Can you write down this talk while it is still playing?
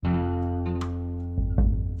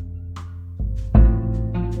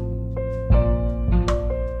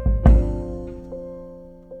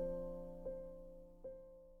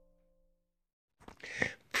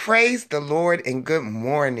Praise the Lord and good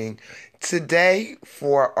morning. Today,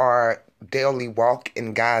 for our daily walk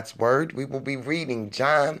in God's Word, we will be reading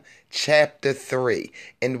John chapter 3,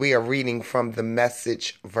 and we are reading from the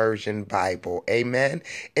Message Version Bible. Amen.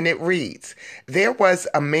 And it reads, "There was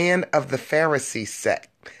a man of the Pharisee sect,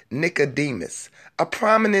 Nicodemus, a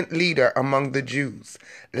prominent leader among the Jews.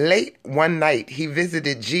 Late one night, he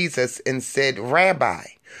visited Jesus and said, 'Rabbi,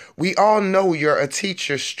 we all know you're a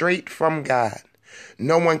teacher straight from God.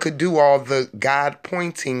 No one could do all the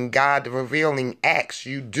God-pointing, God-revealing acts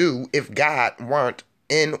you do if God weren't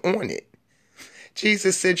in on it.'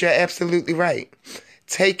 Jesus said, 'You're absolutely right.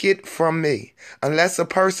 Take it from me. Unless a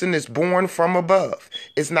person is born from above,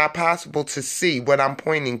 it's not possible to see what I'm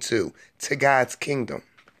pointing to God's kingdom.'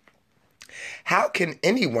 'How can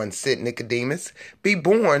anyone,' said Nicodemus, 'be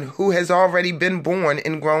born who has already been born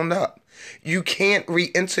and grown up? You can't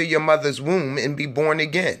re-enter your mother's womb and be born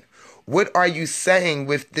again. What are you saying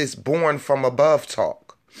with this born from above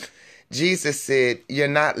talk?' Jesus said, 'You're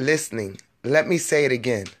not listening. Let me say it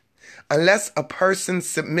again. Unless a person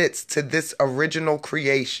submits to this original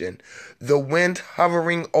creation, the wind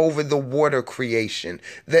hovering over the water creation,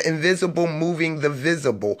 the invisible moving the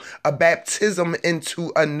visible, a baptism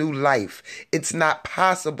into a new life, it's not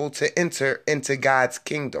possible to enter into God's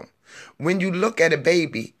kingdom. When you look at a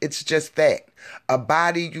baby, it's just that, a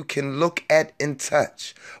body you can look at and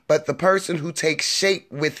touch. But the person who takes shape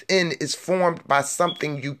within is formed by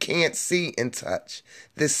something you can't see and touch,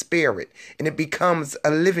 the spirit, and it becomes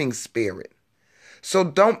a living spirit. So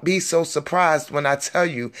don't be so surprised when I tell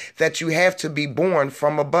you that you have to be born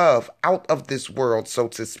from above, out of this world, so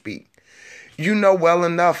to speak. You know well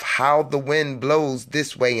enough how the wind blows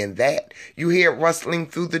this way and that. You hear it rustling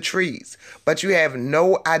through the trees, but you have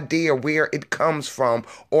no idea where it comes from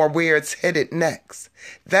or where it's headed next.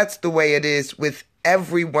 That's the way it is with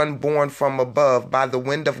everyone born from above by the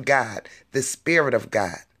wind of God, the Spirit of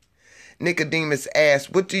God.' Nicodemus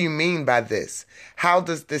asked, 'What do you mean by this? How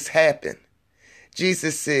does this happen?'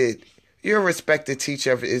 Jesus said, 'You're a respected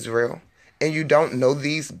teacher of Israel, and you don't know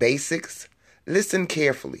these basics? Listen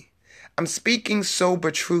carefully. I'm speaking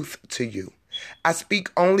sober truth to you. I speak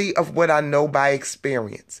only of what I know by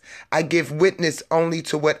experience. I give witness only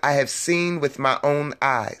to what I have seen with my own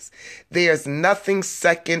eyes. There's nothing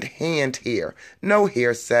second-hand here, no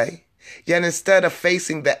hearsay. Yet instead of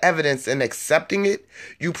facing the evidence and accepting it,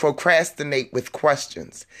 you procrastinate with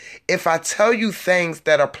questions. If I tell you things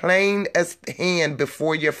that are plain as hand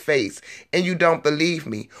before your face and you don't believe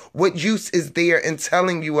me, what use is there in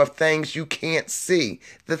telling you of things you can't see,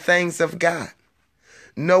 the things of God?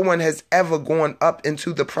 No one has ever gone up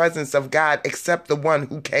into the presence of God except the one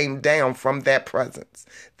who came down from that presence,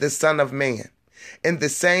 the Son of Man. In the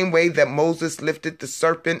same way that Moses lifted the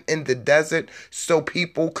serpent in the desert so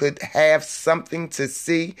people could have something to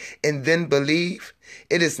see and then believe,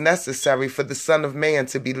 it is necessary for the Son of Man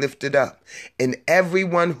to be lifted up. And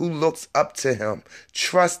everyone who looks up to him,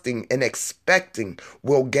 trusting and expecting,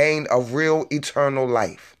 will gain a real eternal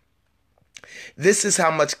life. This is how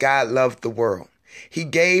much God loved the world. He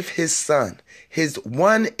gave his Son, his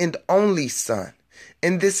one and only Son.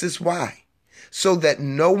 And this is why. So that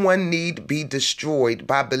no one need be destroyed.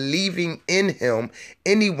 By believing in him,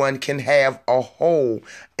 anyone can have a whole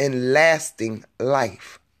and lasting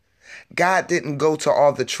life. God didn't go to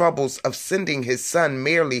all the troubles of sending his Son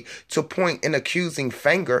merely to point an accusing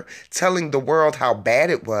finger, telling the world how bad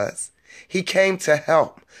it was. He came to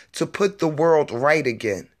help, to put the world right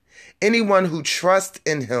again. Anyone who trusts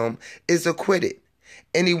in him is acquitted.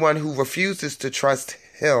 Anyone who refuses to trust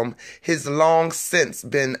him has long since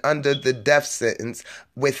been under the death sentence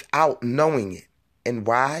without knowing it. And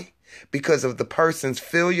why? Because of the person's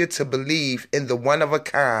failure to believe in the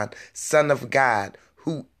one-of-a-kind Son of God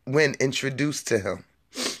who, when introduced to him.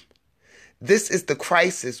 This is the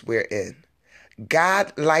crisis we're in.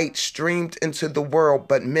 God light streamed into the world,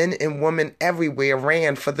 but men and women everywhere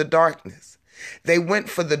ran for the darkness. They went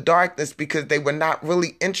for the darkness because they were not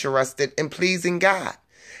really interested in pleasing God.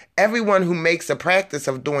 Everyone who makes a practice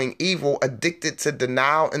of doing evil, addicted to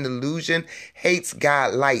denial and illusion, hates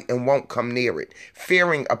God light and won't come near it,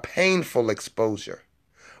 fearing a painful exposure.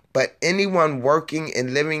 But anyone working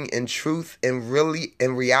and living in truth and really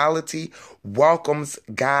in reality welcomes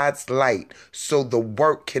God's light so the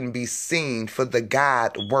work can be seen for the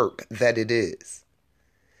God work that it is.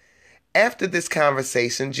 After this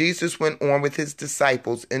conversation, Jesus went on with his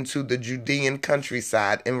disciples into the Judean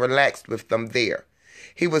countryside and relaxed with them there.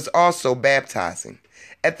 He was also baptizing.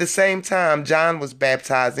 At the same time, John was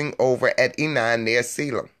baptizing over at Enon near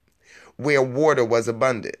Salem, where water was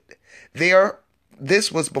abundant.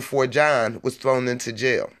 This was before John was thrown into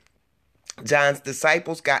jail. John's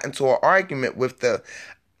disciples got into an argument with the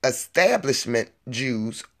establishment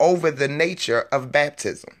Jews over the nature of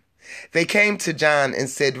baptism. They came to John and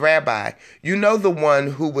said, "Rabbi, you know the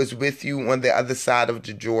one who was with you on the other side of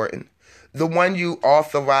the Jordan, the one you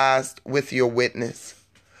authorized with your witness?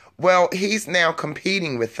 Well, he's now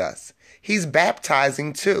competing with us. He's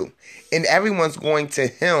baptizing too, and everyone's going to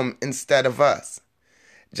him instead of us."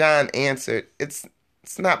 John answered, It's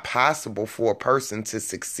not possible for a person to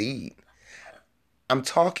succeed. I'm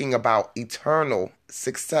talking about eternal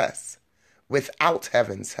success without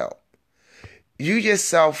heaven's help. You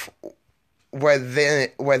yourself were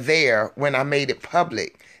there when I made it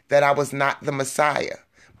public that I was not the Messiah,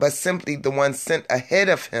 but simply the one sent ahead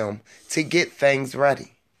of him to get things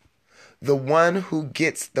ready. The one who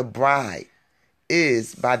gets the bride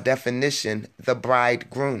is, by definition, the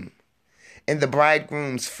bridegroom. And the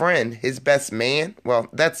bridegroom's friend, his best man, well,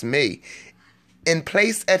 that's me, in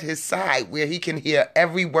place at his side where he can hear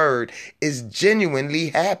every word, is genuinely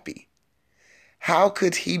happy. How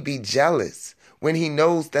could he be jealous when he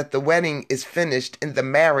knows that the wedding is finished and the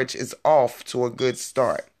marriage is off to a good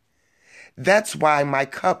start? That's why my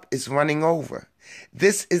cup is running over.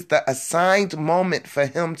 This is the assigned moment for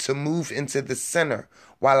him to move into the center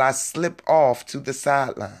while I slip off to the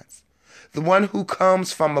sidelines. The one who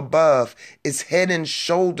comes from above is head and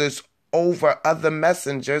shoulders over other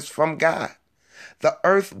messengers from God. The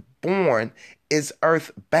earth-born is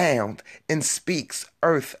earth-bound and speaks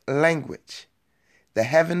earth language. The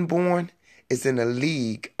heaven-born is in a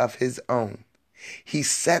league of his own. He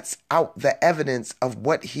sets out the evidence of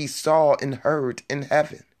what he saw and heard in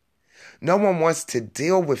heaven. No one wants to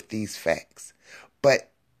deal with these facts, but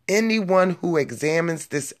anyone who examines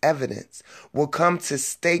this evidence will come to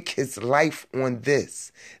stake his life on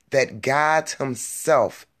this, that God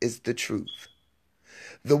himself is the truth.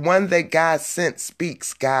 The one that God sent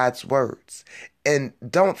speaks God's words. And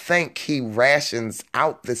don't think he rations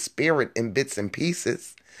out the Spirit in bits and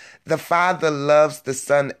pieces. The Father loves the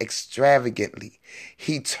Son extravagantly.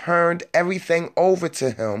 He turned everything over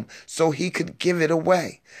to him so he could give it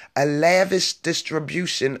away. A lavish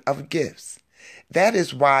distribution of gifts. That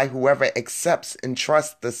is why whoever accepts and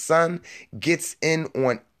trusts the Son gets in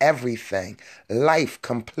on everything, life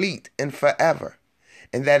complete and forever.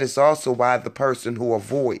 And that is also why the person who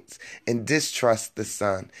avoids and distrusts the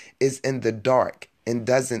Son is in the dark and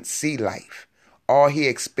doesn't see life. All he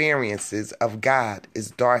experiences of God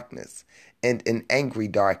is darkness, and an angry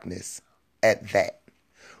darkness at that.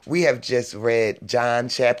 We have just read John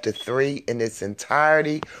chapter 3 in its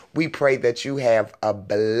entirety. We pray that you have a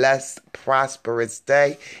blessed, prosperous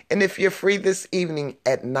day. And if you're free this evening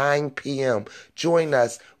at 9 p.m., join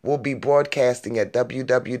us. We'll be broadcasting at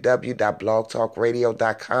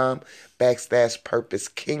www.blogtalkradio.com/Purpose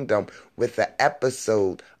Kingdom with the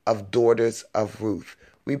episode of Daughters of Ruth.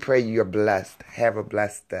 We pray you're blessed. Have a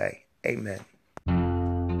blessed day. Amen.